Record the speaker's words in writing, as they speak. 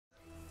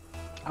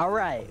All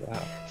right.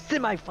 Wow.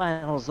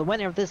 Semifinals. The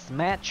winner of this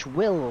match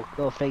will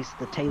go face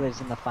the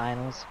Taylors in the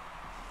finals.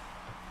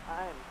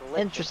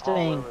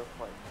 Interesting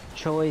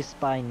choice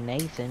by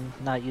Nathan,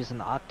 not using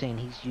the Octane.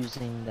 He's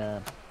using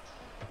the...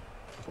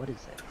 What is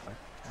it?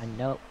 I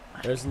know.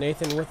 There's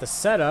Nathan with the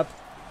setup.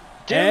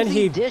 Doozy And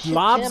he dish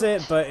lobs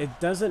attempt. it, but it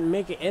doesn't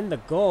make it in the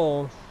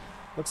goal.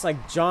 Looks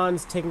like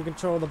John's taking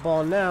control of the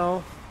ball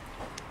now.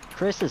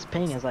 Chris's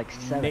ping is like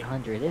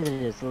 700. It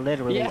is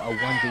literally a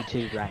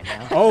 1v2 right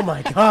now. Oh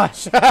my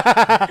gosh.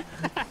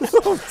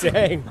 Oh,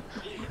 dang.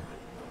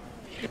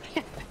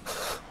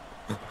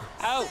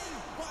 Oh!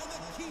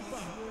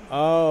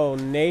 Oh,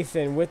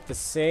 Nathan with the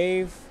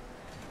save.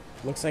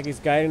 Looks like he's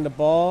guiding the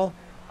ball.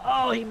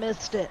 Oh, he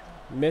missed it.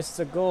 Missed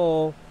the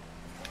goal.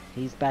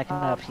 He's backing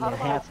up. He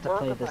has to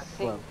play this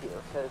slow.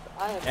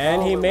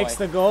 And he makes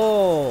the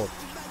goal.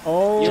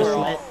 Oh Just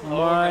let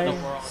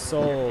my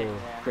soul.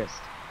 Chris,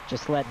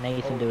 just let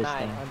Nathan do his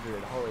thing.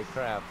 900, holy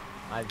crap.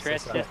 I'm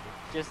Chris, so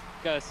just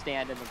go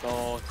stand in the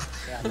goal.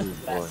 Yeah, that's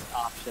the best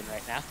option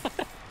right now.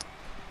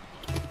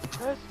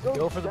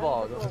 Go for the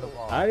ball, go for the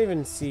ball. I don't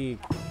even see.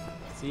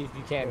 See if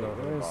you can go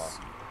for the ball.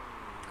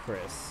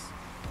 Where's Chris?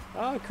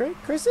 Oh,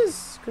 Chris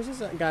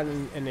has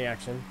gotten in the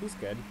action. He's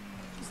good.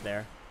 He's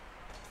there.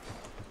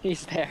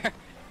 He's there.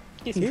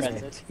 He's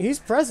present. He's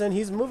present.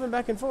 He's moving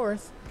back and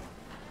forth.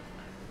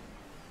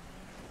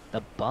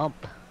 The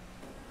bump.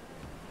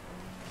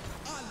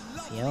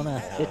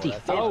 Fiona,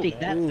 50-50. Oh,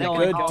 That's Ooh,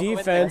 going good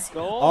defense.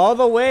 goal. All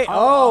the way.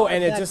 Oh,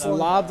 and it that's just going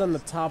lobbed on the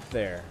top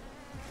there.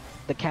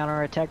 the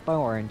counter attack by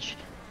Orange.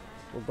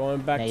 We're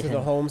going back to the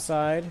Nathan. home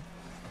side.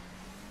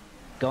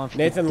 Going for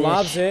Nathan the dish.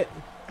 lobs it.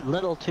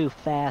 Little too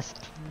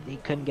fast. He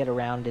couldn't get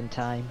around in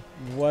time.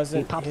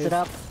 Wasn't He pops his- it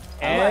up.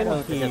 And Right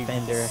over the he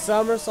defender.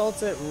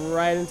 somersaults it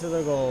right into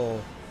the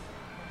goal.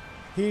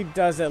 He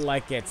does it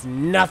like it's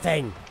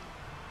nothing.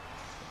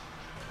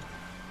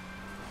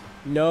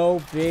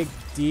 No big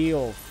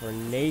deal for The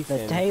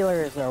Nathan.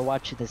 Taylors are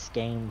watching this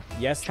game.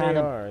 Yes, trying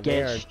they to are. get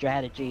They are.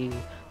 strategy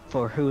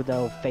for who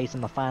they'll face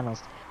in the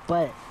finals.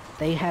 But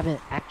they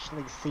haven't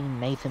actually seen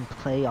Nathan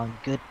play on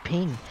good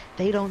ping.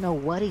 They don't know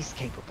what he's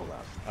capable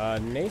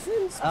of.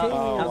 Nathan's Oh, ping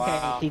okay. is-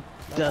 wow. He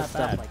does that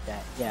stuff bad. like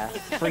that. Yeah,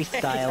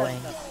 freestyling.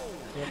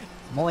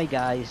 Moi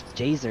guys,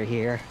 Jazer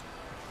here.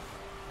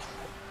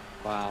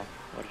 Wow,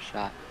 what a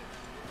shot.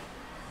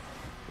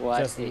 What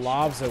just a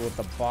lobs it with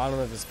the bottom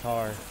of his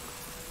car.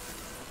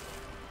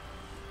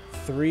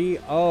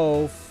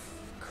 3-0,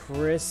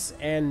 Chris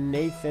and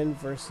Nathan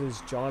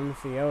versus John and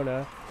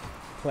Fiona,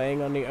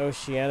 playing on the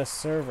Oceania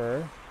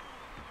server.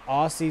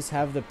 Aussies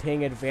have the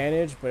ping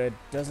advantage, but it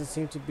doesn't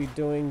seem to be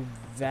doing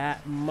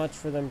that much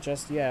for them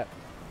just yet.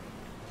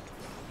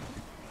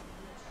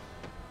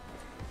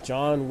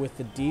 John with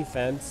the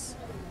defense.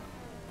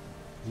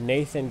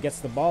 Nathan gets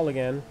the ball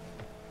again.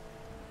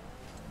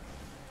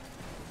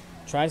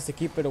 Tries to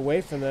keep it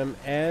away from them,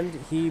 and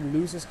he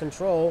loses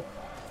control.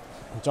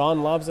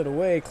 John lobs it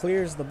away,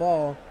 clears the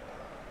ball.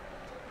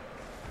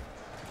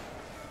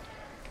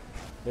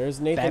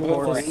 There's Nathan with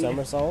Backboard. his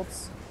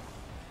somersaults.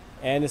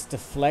 And it's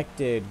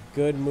deflected.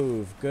 Good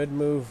move. Good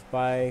move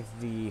by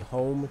the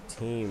home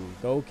team.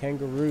 Go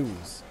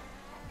Kangaroos.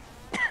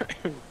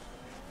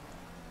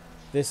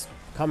 This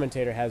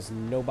commentator has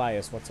no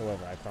bias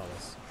whatsoever, I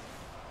promise.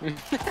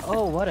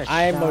 Oh, what a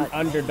I'm an shot.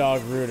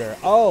 underdog rooter.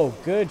 Oh,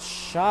 good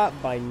shot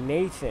by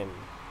Nathan.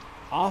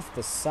 Off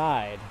the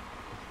side.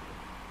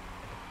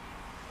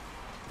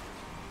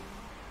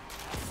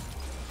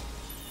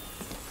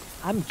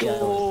 I'm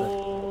jealous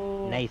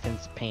of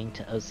Nathan's ping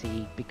to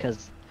OCE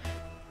because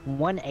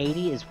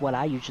 180 is what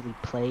I usually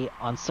play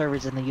on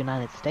servers in the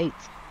United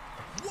States.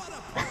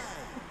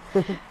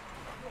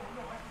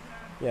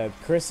 Yeah,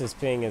 Chris's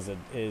ping is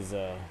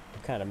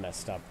kind of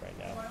messed up right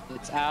now.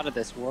 It's out of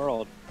this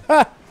world.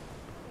 Ha!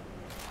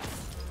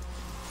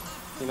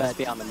 He must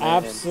be on the moon.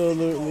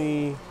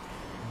 Absolutely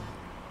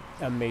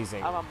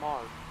amazing. I'm on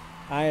Mars.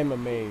 I am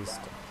amazed.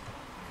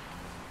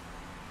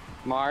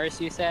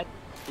 Mars, you said?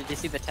 Did you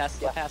see the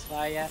Tesla pass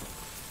by yet?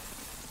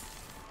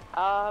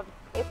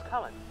 It's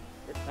coming.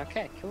 It's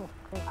Okay, cool.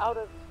 out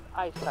of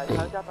eyesight.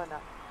 I got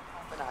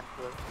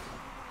binoculars.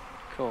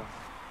 Cool.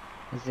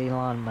 Has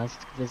Elon Musk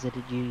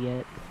visited you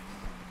yet?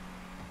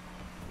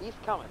 He's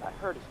coming. I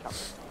heard he's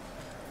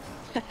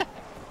coming.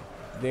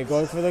 They're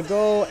going for the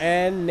goal,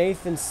 and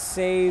Nathan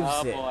saves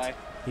Oh it. boy.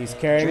 He's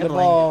carrying the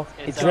Dribbling. ball,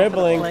 It's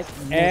dribbling, over.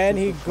 and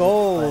he Misses the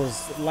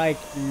goals like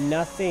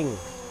nothing.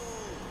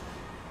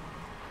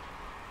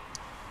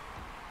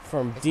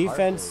 From It's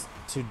defense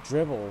to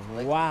dribble.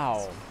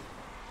 Wow.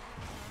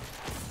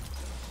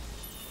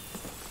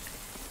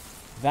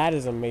 That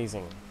is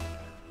amazing.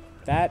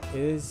 That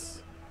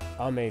is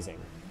amazing.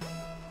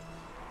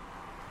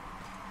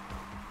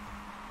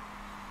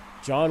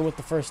 John with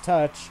the first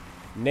touch.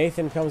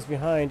 Nathan comes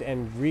behind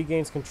and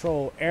regains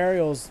control.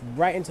 Aerials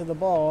right into the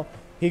ball.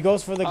 He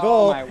goes for the Oh,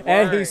 goal, my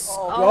and word. he's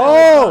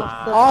Oh,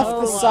 off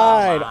the wow.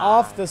 side,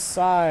 off the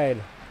side.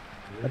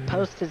 The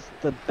post is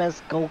the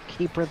best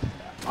goalkeeper the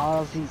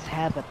Aussies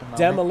have at the moment.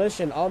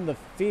 Demolition on the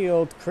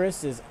field.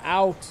 Chris is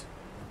out.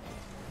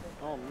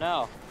 Oh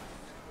no.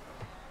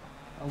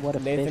 Oh, what a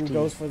Nathan 50.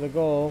 goes for the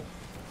goal.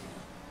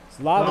 He's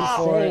lobbing What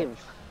a for it.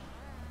 save.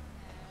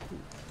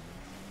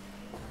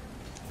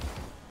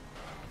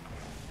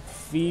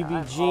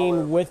 Phoebe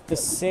Jean with the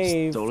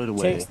save Stole it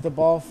away. takes the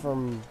ball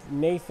from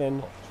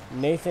Nathan.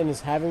 Nathan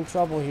is having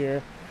trouble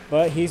here,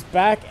 but he's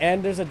back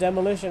and there's a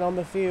demolition on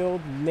the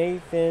field.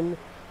 Nathan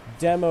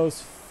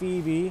demos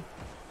Phoebe.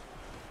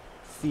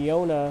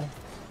 Fiona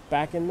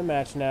back in the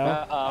match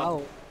now.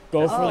 Oh,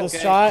 Go for the okay.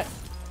 shot.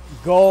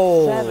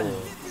 Goal.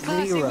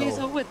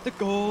 7-0 with the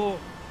goal.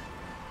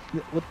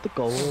 with the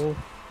goal.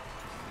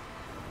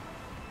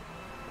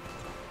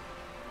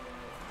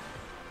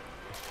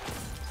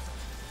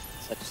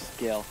 Such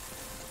skill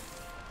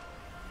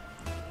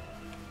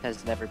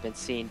has never been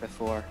seen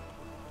before.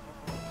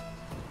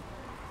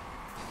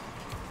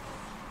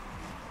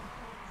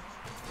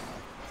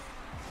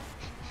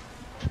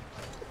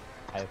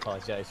 I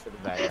apologize for the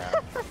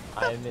background.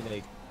 I am in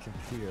a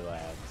computer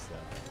lab,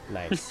 so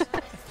Nice. I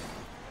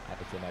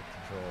cannot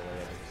control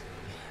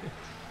whatever.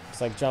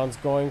 Looks like John's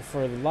going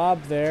for the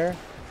lob there.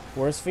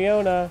 Where's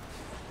Fiona?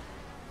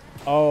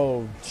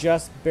 Oh,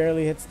 just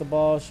barely hits the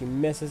ball. She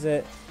misses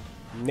it.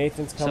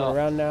 Nathan's coming So-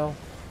 around now.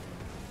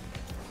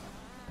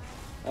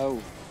 Oh,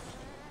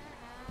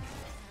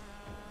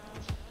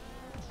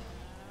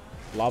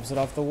 Lobs it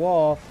off the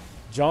wall.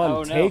 John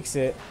Oh, no. takes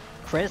it.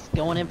 Chris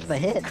going in for the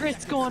hit.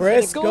 Chris going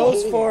Chris for the goal.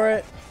 goes for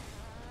it.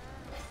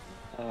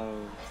 Oh,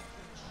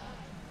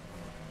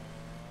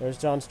 There's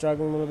John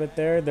struggling a little bit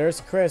there.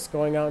 There's Chris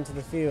going out into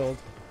the field.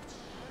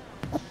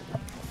 I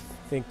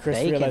think Chris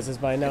Bacon realizes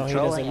by now he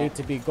controlling doesn't need it.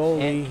 to be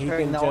goalie. He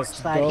Entering can the just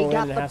side. go He in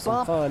got and the have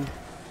some bump. fun.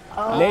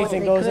 Oh,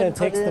 Nathan they goes in, couldn't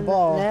put takes it the in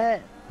ball.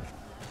 net.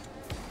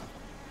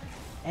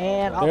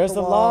 And off There's the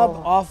the wall.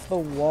 lob off the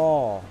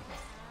wall.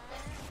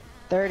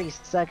 30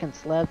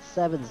 seconds left,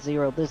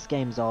 7-0. This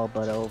game's all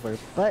but over.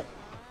 But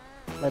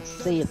let's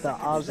see if the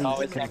Aussies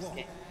always can next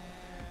game.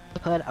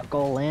 put a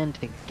goal in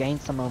to gain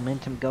some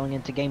momentum going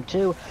into game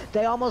 2.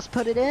 They almost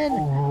put it in.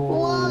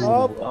 What?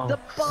 Oh. The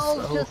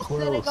ball's so just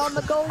sitting close. on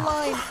the goal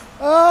line.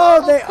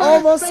 Oh, they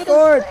almost made a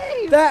scored.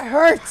 save. That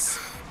hurts.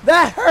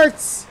 That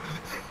hurts.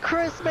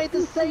 Chris made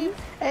the save,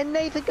 and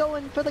Nathan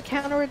going for the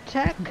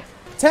counterattack.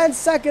 10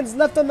 seconds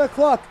left on the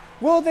clock.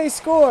 Will they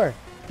score?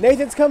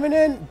 Nathan's coming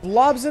in,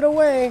 blobs it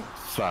away.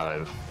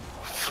 5,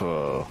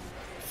 4,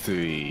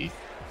 3,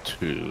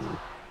 2,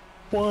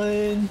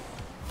 1.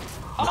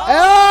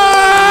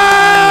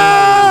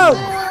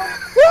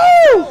 Oh!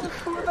 Woo!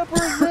 For the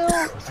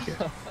Brazil.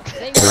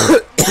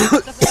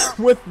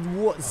 With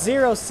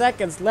 0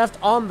 seconds left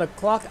on the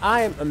clock,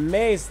 I am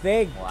amazed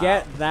they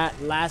get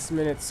that last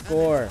minute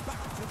score.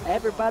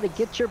 Everybody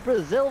get your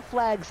Brazil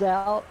flags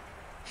out.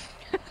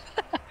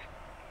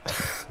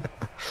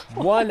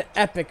 One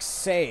epic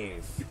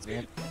save.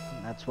 Yep.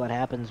 That's what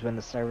happens when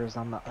the server's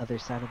on the other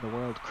side of the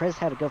world. Chris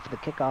had to go for the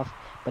kickoff,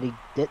 but he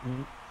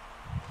didn't.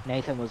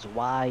 Nathan was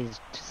wise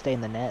to stay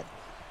in the net.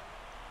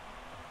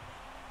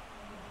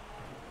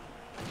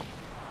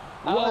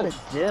 What a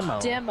demo.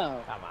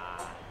 Demo. Come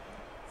on.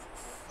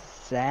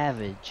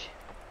 Savage.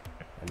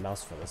 And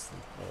mouse for this thing.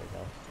 There we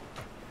go.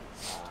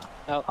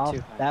 Oh, Oh, too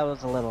high. that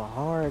was a little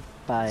hard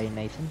by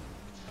Nathan.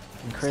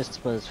 And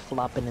Chris was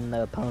flopping in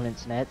the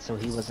opponent's net, so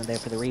he wasn't there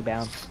for the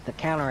rebound. The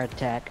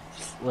counterattack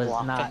was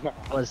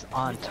was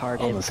on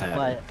target, Almost had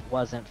but it.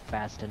 wasn't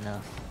fast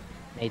enough.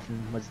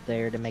 Nathan was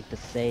there to make the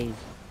save.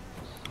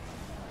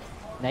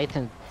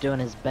 Nathan doing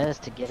his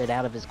best to get it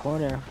out of his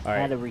corner. All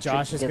Had to right, retreat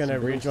Josh is get going to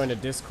some boost. rejoin the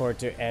Discord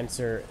to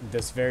answer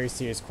this very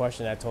serious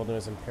question I told him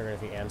is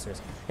imperative he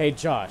answers. Hey,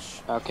 Josh.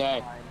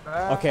 Okay.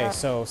 Okay,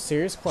 so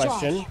serious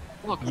question.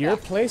 Your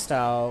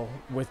playstyle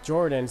with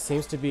Jordan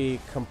seems to be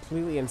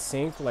completely in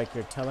sync, like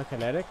your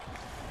telekinetic.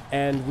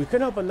 And we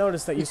couldn't help but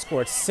notice that you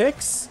scored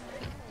 6,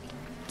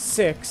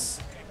 6,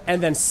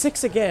 and then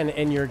 6 again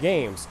in your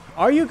games.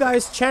 Are you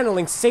guys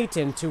channeling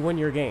Satan to win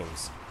your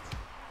games?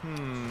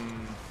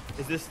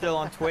 Is this still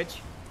on Twitch?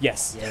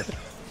 Yes. Yes.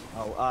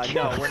 Oh,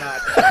 no, we're not.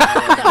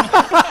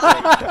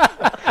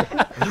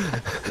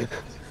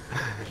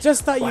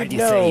 Just thought Why you'd do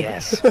you know. say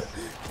yes?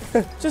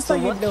 Just So thought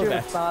you'd what's know your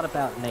that. thought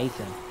about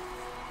Nathan?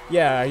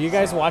 Yeah, are you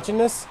guys watching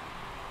this?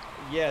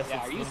 Yes, Yeah,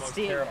 it's are the you most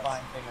seeing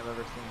terrifying thing I've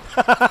ever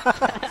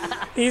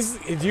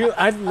seen.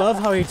 I love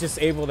how he's just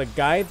able to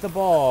guide the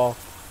ball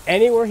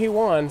anywhere he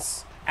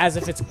wants as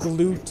if it's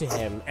glued to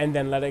him and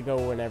then let it go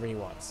whenever he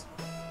wants.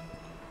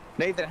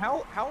 Nathan,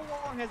 how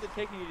long has it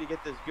taken you to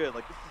get this good?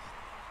 Like,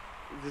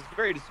 this is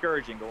very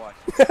discouraging to watch.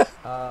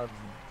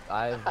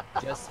 I've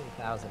just hit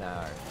 1,000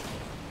 hours.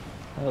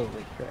 Holy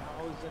crap.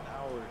 1,000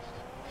 hours.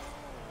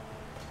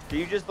 Do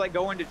you just like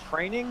go into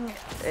training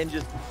and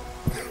just?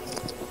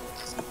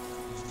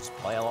 Just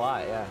play a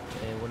lot, yeah.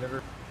 And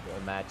whenever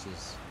a match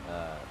is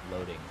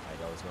loading,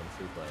 I'd always go in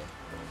free play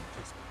and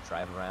just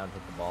drive around,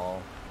 hit the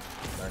ball,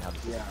 learn how the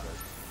system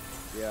works.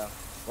 Yeah.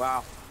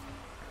 Wow.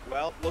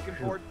 Well, looking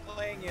forward to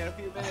playing you in a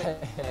few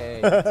minutes.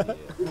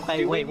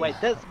 Hey, Wait.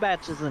 This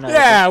match isn't over.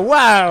 Yeah,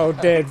 wow,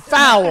 dude.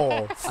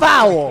 Foul.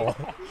 Foul.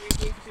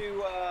 Do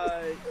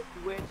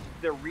we need to switch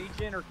the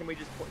region, or can we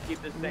just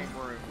keep the same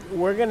room?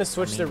 We're gonna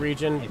switch the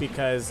region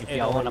because If it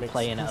y'all want to makes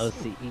play in sense.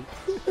 OCE,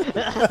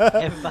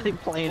 everybody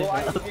playing Well,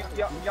 in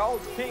OCE.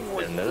 y'all's ping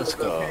was, Then let's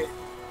was okay. go.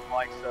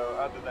 Like, so,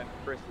 other than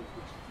Chris's,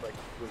 which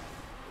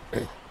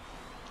was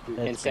Let's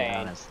be Insane.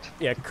 honest.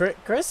 Yeah,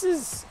 Chris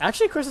is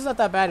not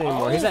that bad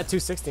anymore. He's at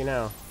 260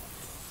 now.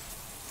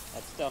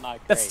 That's still not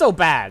great. That's still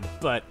bad,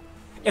 but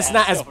it's Yeah,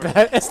 not as still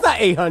bad. It's not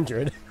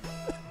 800.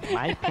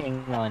 My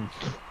ping on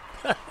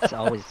it's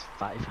always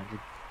 500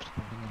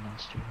 playing in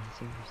Australian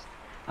servers.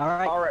 All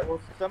right. all right. Well,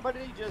 somebody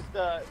just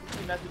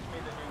message me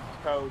the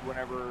new code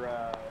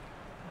whenever.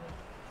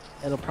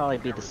 It'll probably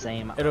be the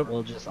same.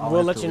 We'll just all We'll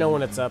have let to you know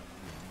when leave it's and- up.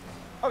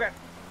 Okay.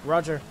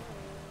 Roger.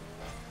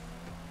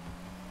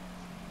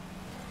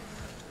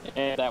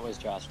 And that was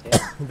Josh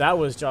Taylor. That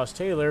was Josh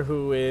Taylor,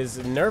 who is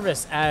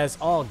nervous as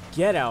all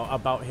get out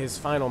about his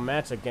final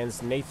match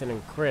against Nathan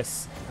and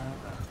Chris.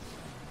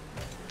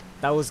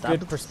 That was Stop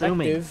good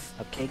assuming, perspective.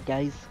 okay,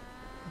 guys?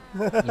 You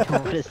know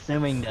what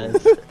assuming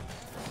does.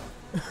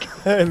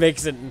 It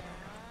makes it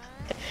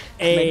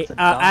a Makes a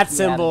donkey at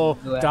symbol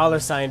out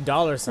of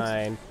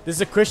 $$. This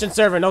is a Christian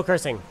server, no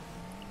cursing.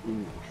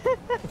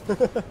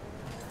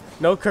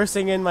 No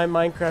cursing in my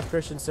Minecraft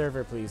Christian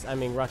server, please. I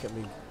mean Rocket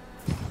League.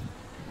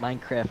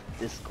 Minecraft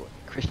Discord,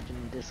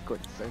 Christian Discord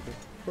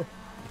server.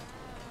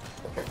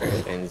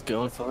 And he's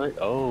going for it.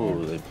 Oh,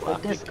 they The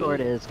blocked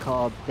Discord it. is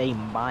called They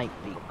Might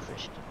Be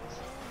Christians.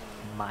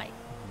 Might.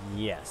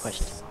 Yes.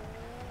 Question mark.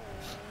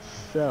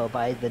 So,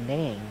 by the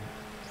name,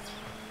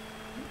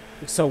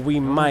 So we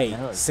might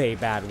knows? say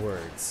bad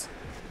words.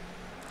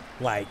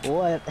 Like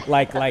what?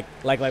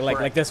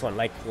 like this one.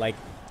 Like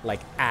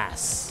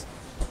ass.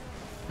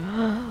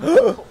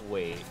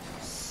 Wait.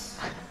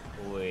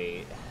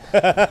 Wait. How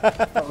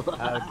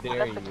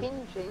dare Is that the you?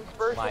 King James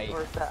version, Mike.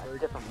 or is that a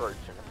different version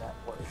of that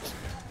word?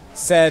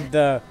 Said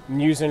the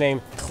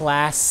username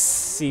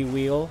Classy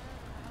Weasel.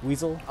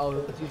 Oh,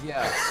 dude,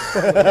 yeah.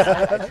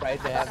 I tried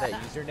to have that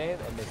username,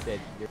 and they said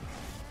your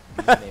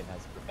username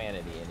has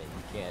profanity in it.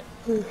 You can't.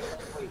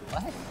 Wait,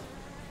 what?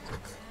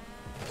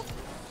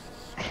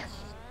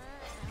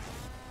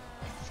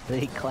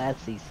 Stay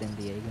classy, San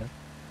Diego.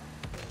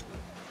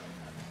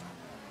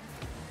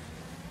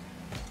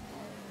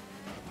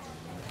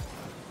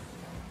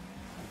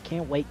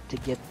 Can't wait to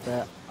get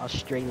the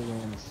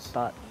Australians'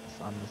 thoughts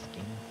on this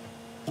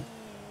game.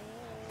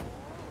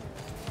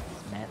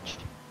 This match.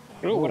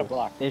 Ooh, what a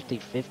block.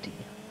 50-50.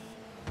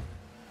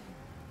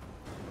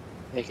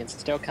 They can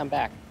still come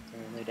back.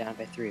 They're only down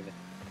by 3 with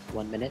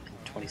 1 minute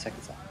and 20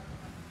 seconds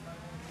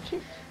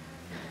left.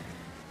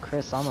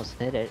 Chris almost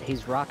hit it.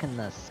 He's rocking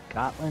the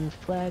Scotland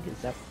flag. Is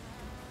that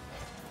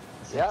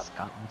Yep.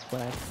 Scotland's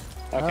flag?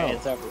 Okay, Oh.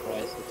 it's over,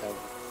 boys. It's over.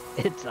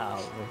 It's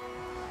over.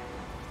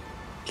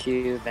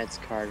 Q, Vince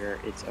Carter,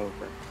 it's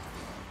over.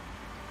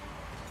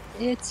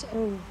 It's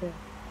over.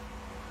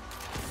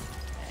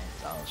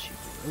 That's all she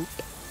wrote.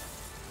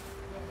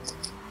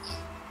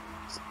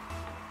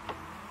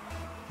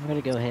 I'm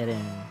gonna go ahead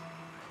and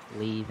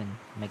leave and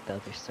make the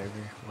other server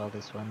while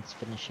this one's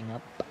finishing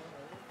up.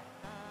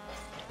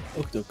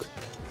 Okay.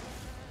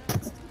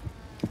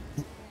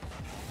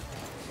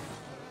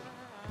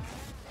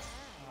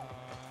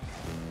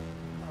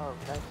 Oh,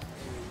 nice.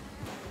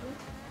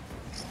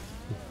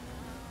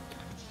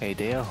 Hey,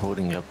 they are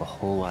holding up a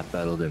whole lot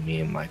better than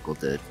me and Michael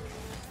did.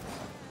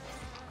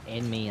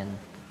 And me and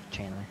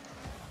Chandler.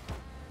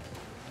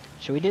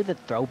 Should we do the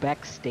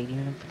throwback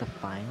stadium for the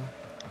final?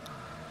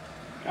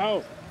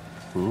 Oh,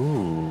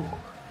 Ooh.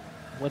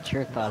 What's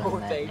your thought No,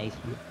 on that, thank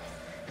Nathan?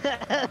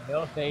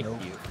 No, thank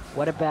Nope. you.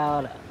 What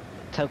about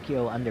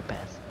Tokyo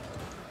Underpass?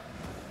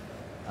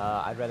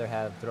 I'd rather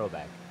have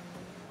throwback.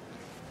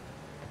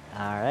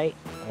 Alright,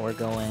 we're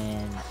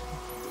going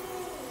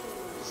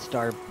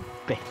Star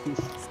Base.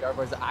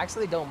 Starboards. I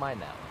actually don't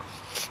mind that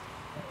one.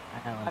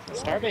 I don't know. I feel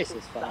Starbase like we is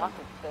should fun. stop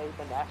and say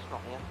the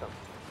national anthem,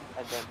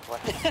 and then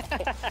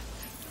play.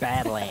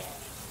 Badlands.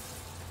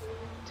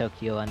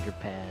 Tokyo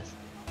Underpass.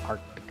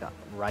 Arctica.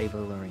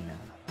 Rival Arena.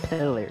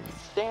 Pillars.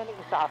 Standing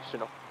is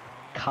optional.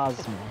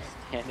 Cosmos.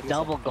 and it's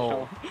Double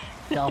goal.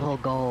 Double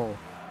goal.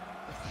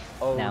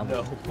 Oh Now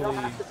no, we- You don't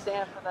have please. to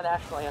stand for the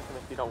national anthem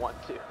if you don't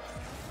want to.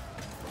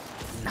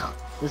 No,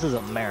 this is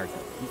America.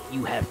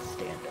 You have to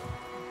stand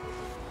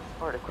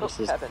up. Or to quote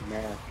This is Kevin,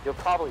 America. you'll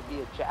probably be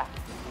a jack.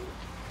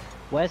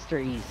 West or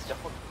east?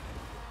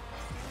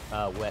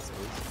 West,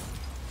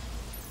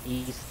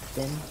 please. East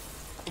then.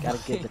 Gotta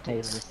give the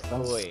Taylors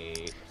some.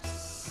 Wait.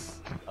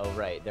 Oh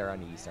right, they're on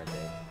the east, aren't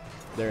they?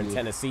 They're in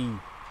Tennessee.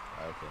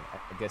 Okay,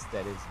 I guess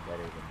that is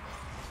better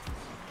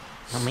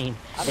than. I mean,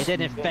 it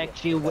didn't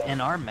affect you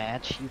in our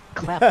match. You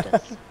clapped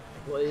us.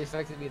 Well, it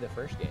affected me the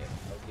first game.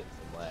 I was getting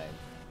some lag.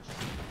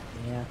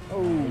 Yeah.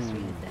 Oh. Nice we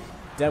did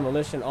that.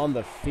 Demolition on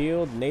the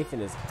field.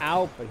 Nathan is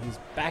out, but he's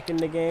back in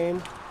the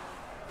game.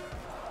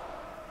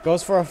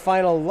 Goes for a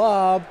final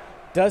lob.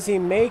 Does he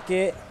make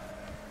it?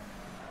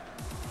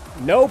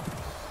 Nope.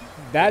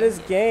 That is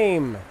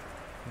game.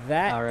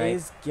 That All right.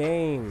 is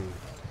game.